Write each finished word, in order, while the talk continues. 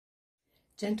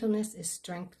Gentleness is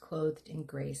strength clothed in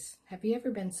grace. Have you ever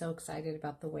been so excited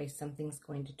about the way something's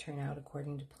going to turn out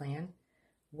according to plan?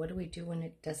 What do we do when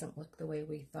it doesn't look the way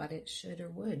we thought it should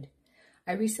or would?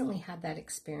 I recently had that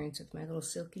experience with my little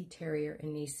silky terrier,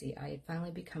 Aniesi. I had finally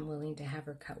become willing to have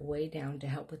her cut way down to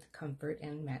help with the comfort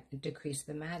and decrease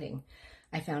the matting.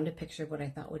 I found a picture of what I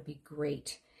thought would be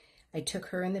great. I took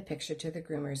her in the picture to the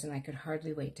groomers, and I could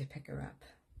hardly wait to pick her up.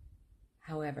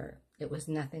 However, it was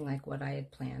nothing like what I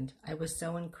had planned. I was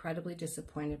so incredibly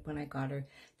disappointed when I got her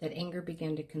that anger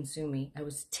began to consume me. I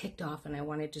was ticked off and I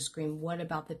wanted to scream, "What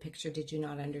about the picture did you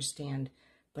not understand?"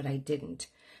 But I didn't.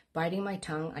 Biting my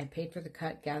tongue, I paid for the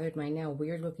cut, gathered my now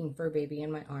weird-looking fur baby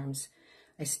in my arms.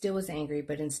 I still was angry,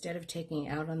 but instead of taking it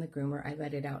out on the groomer, I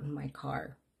let it out in my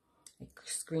car,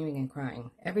 screaming and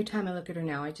crying. Every time I look at her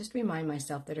now, I just remind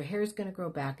myself that her hair is going to grow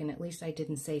back, and at least I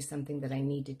didn't say something that I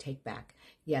need to take back.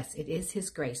 Yes, it is His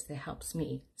grace that helps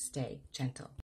me stay gentle.